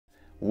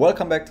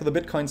Welcome back to the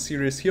Bitcoin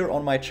series here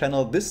on my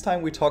channel. This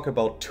time we talk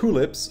about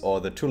tulips,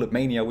 or the Tulip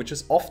Mania, which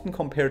is often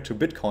compared to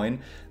Bitcoin,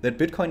 that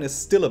Bitcoin is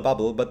still a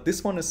bubble, but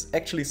this one is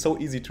actually so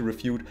easy to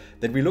refute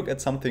that we look at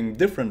something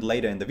different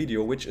later in the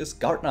video, which is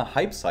Gartner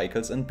Hype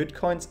Cycles and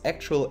Bitcoin's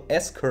actual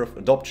S-curve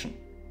adoption.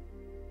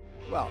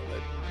 Well,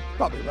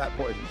 probably rat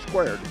poison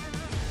squared.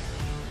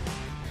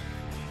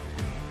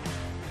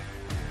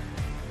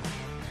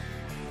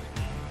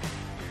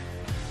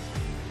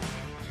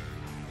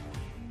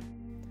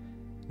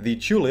 The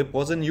tulip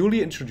was a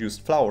newly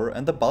introduced flower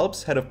and the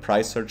bulbs had a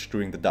price surge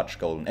during the Dutch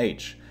Golden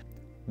Age.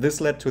 This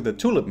led to the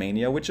Tulip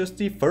Mania, which is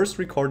the first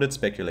recorded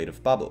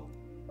speculative bubble.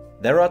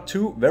 There are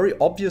two very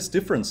obvious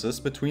differences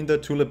between the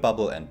tulip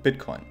bubble and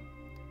Bitcoin.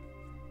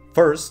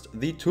 First,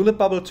 the tulip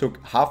bubble took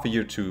half a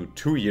year to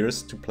 2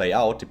 years to play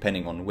out,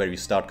 depending on where you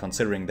start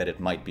considering that it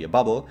might be a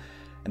bubble,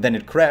 and then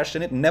it crashed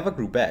and it never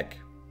grew back.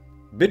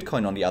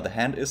 Bitcoin, on the other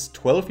hand, is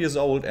 12 years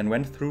old and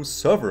went through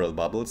several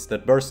bubbles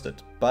that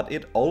bursted, but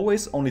it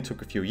always only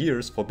took a few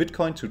years for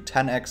Bitcoin to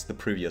 10x the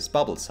previous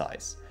bubble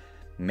size.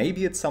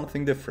 Maybe it's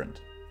something different.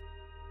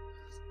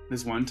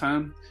 This one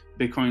time,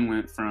 Bitcoin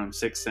went from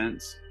 6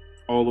 cents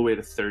all the way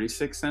to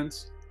 36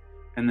 cents,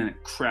 and then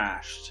it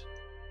crashed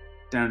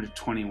down to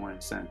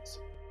 21 cents.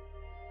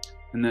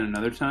 And then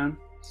another time,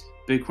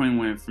 Bitcoin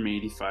went from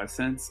 85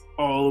 cents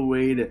all the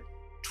way to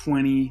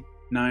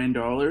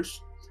 $29.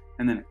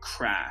 And then it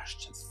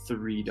crashed to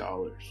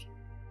 $3.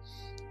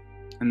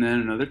 And then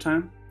another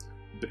time,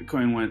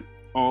 Bitcoin went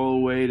all the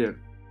way to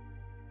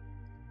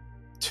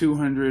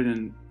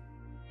 $213,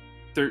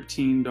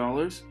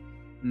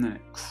 and then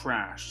it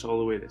crashed all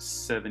the way to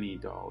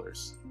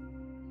 $70.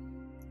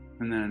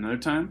 And then another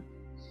time,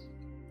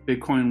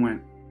 Bitcoin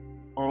went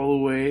all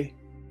the way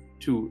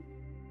to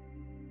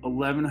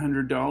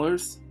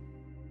 $1,100,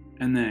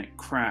 and then it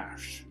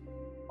crashed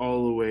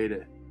all the way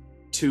to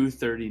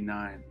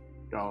 $239.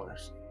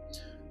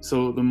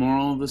 So the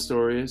moral of the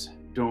story is,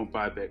 don't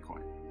buy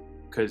Bitcoin,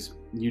 because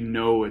you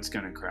know it's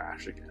going to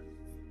crash again.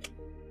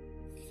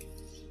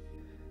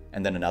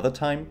 And then another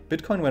time,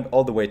 Bitcoin went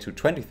all the way to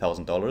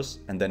 $20,000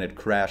 and then it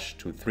crashed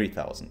to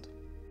 $3,000.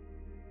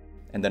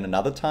 And then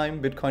another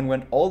time, Bitcoin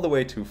went all the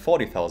way to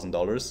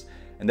 $40,000,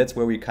 and that's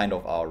where we kind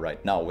of are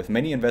right now, with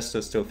many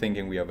investors still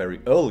thinking we are very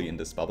early in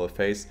this bubble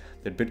phase,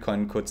 that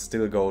Bitcoin could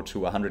still go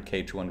to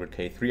 100k,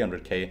 200k,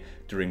 300k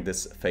during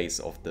this phase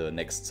of the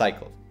next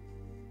cycle.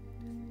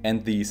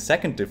 And the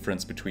second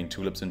difference between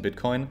tulips and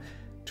Bitcoin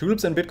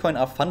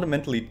are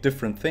fundamentally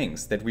different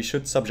things that we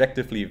should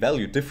subjectively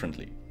value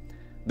differently.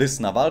 This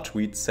Naval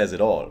tweet says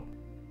it all.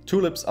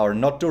 Tulips are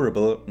not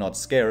durable, not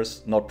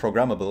scarce, not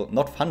programmable,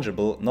 not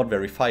fungible, not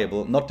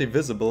verifiable, not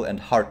divisible and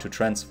hard to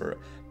transfer.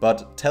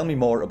 But tell me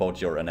more about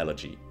your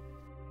analogy.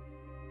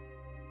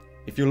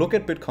 If you look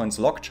at Bitcoin's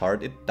log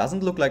chart, it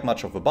doesn't look like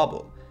much of a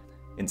bubble.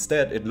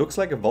 Instead, it looks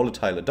like a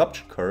volatile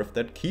adoption curve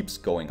that keeps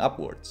going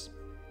upwards.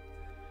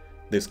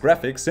 This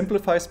graphic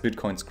simplifies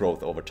Bitcoin's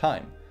growth over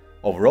time.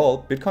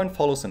 Overall, Bitcoin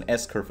follows an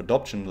S-curve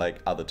adoption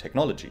like other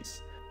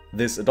technologies.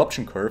 This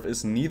adoption curve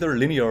is neither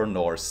linear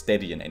nor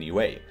steady in any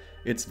way.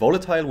 It's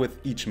volatile, with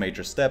each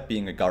major step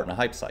being a Gartner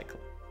Hype Cycle.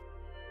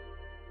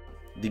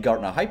 The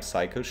Gartner Hype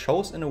Cycle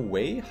shows in a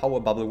way how a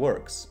bubble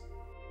works.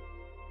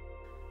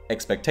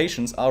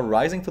 Expectations are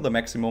rising to the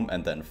maximum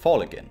and then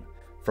fall again.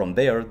 From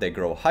there, they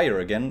grow higher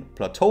again,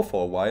 plateau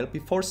for a while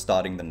before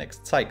starting the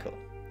next cycle.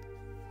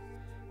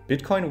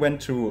 Bitcoin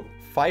went through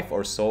 5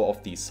 or so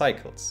of these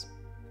cycles.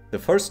 The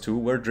first 2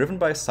 were driven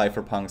by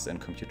cypherpunks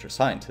and computer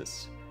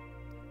scientists.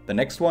 The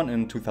next one,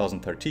 in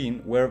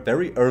 2013, were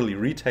very early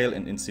retail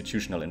and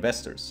institutional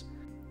investors.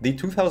 The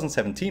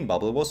 2017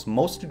 bubble was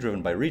mostly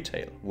driven by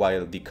retail,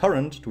 while the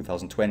current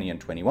 2020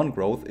 and 21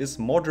 growth is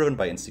more driven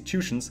by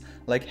institutions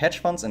like hedge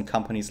funds and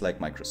companies like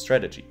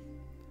MicroStrategy.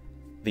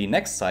 The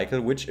next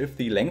cycle, which if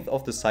the length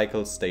of the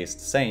cycle stays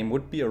the same,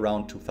 would be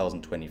around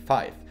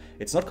 2025.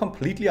 It's not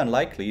completely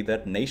unlikely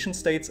that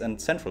nation-states and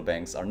central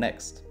banks are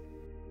next.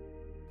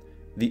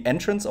 The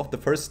entrance of the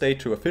first state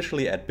to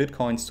officially add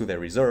bitcoins to their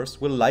reserves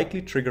will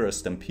likely trigger a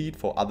stampede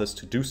for others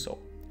to do so.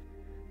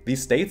 The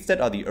states that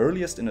are the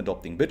earliest in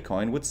adopting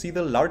Bitcoin would see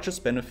the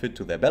largest benefit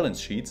to their balance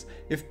sheets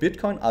if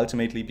Bitcoin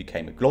ultimately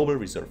became a global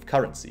reserve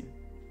currency.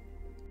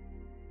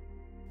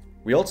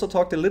 We also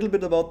talked a little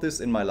bit about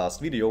this in my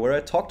last video, where I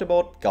talked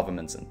about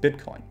governments and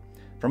Bitcoin.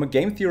 From a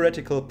game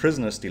theoretical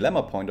prisoner's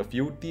dilemma point of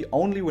view, the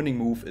only winning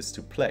move is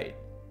to play.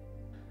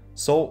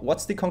 So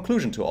what's the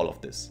conclusion to all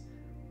of this?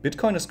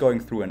 Bitcoin is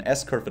going through an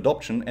S-curve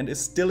adoption and is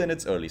still in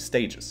its early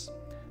stages.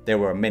 There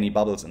were many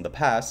bubbles in the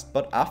past,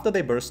 but after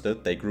they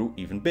bursted, they grew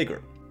even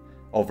bigger.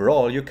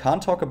 Overall, you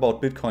can't talk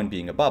about Bitcoin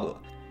being a bubble.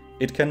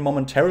 It can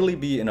momentarily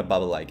be in a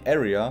bubble-like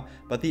area,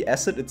 but the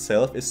asset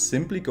itself is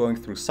simply going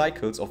through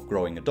cycles of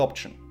growing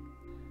adoption.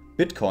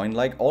 Bitcoin,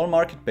 like all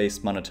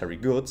market-based monetary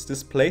goods,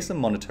 displays a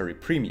monetary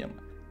premium.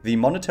 The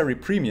monetary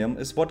premium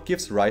is what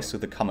gives rise to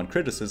the common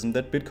criticism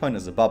that Bitcoin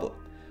is a bubble.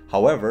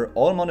 However,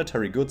 all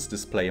monetary goods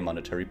display a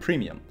monetary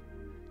premium.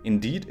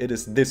 Indeed, it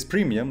is this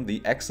premium,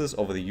 the axis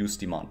over the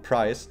use-demand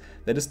price,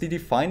 that is the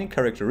defining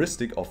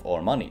characteristic of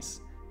all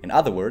monies. In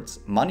other words,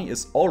 money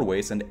is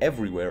always and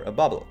everywhere a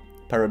bubble.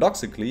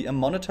 Paradoxically, a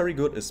monetary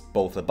good is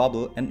both a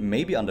bubble and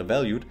maybe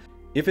undervalued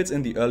if it's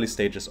in the early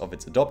stages of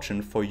its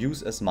adoption for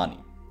use as money.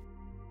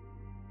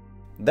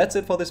 That's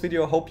it for this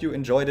video. Hope you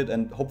enjoyed it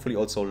and hopefully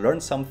also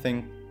learned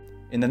something.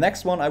 In the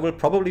next one I will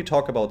probably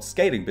talk about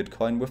scaling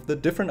Bitcoin with the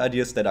different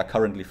ideas that are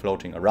currently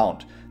floating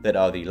around, that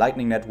are the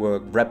Lightning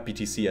Network, wrap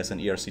BTC as an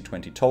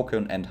ERC20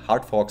 token, and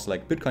hard forks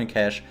like Bitcoin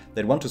Cash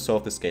that want to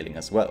solve the scaling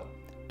as well.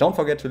 Don't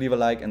forget to leave a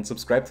like and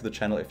subscribe to the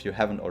channel if you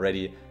haven't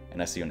already,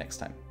 and I see you next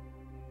time.